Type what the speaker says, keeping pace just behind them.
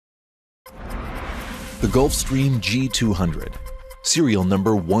The GULFSTREAM G200, serial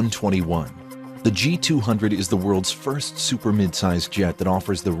number 121. The G200 is the world's first super midsize jet that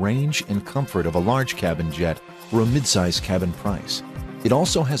offers the range and comfort of a large cabin jet for a midsize cabin price. It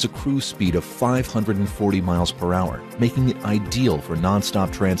also has a cruise speed of 540 miles per hour, making it ideal for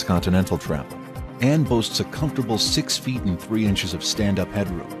non-stop transcontinental travel, and boasts a comfortable 6 feet and 3 inches of stand-up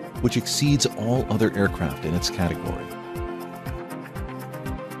headroom, which exceeds all other aircraft in its category.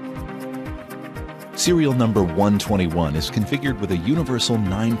 Serial number 121 is configured with a universal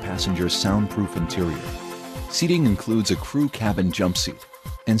 9-passenger soundproof interior. Seating includes a crew cabin jump seat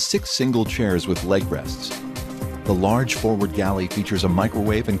and 6 single chairs with leg rests. The large forward galley features a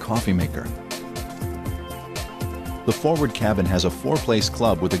microwave and coffee maker. The forward cabin has a 4-place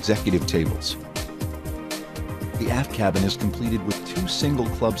club with executive tables. The aft cabin is completed with 2 single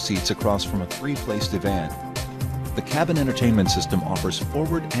club seats across from a 3-place divan. The cabin entertainment system offers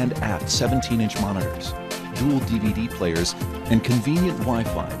forward and aft 17-inch monitors, dual DVD players, and convenient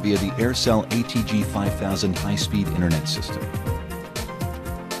Wi-Fi via the Aircell ATG 5000 high-speed internet system.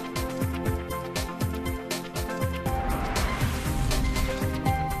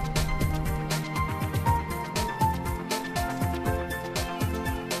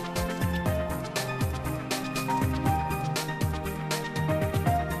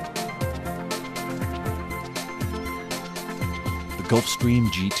 GULFSTREAM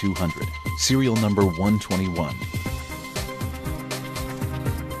G200, serial number 121.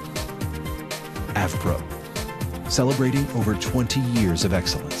 AVPRO, celebrating over 20 years of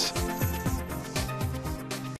excellence.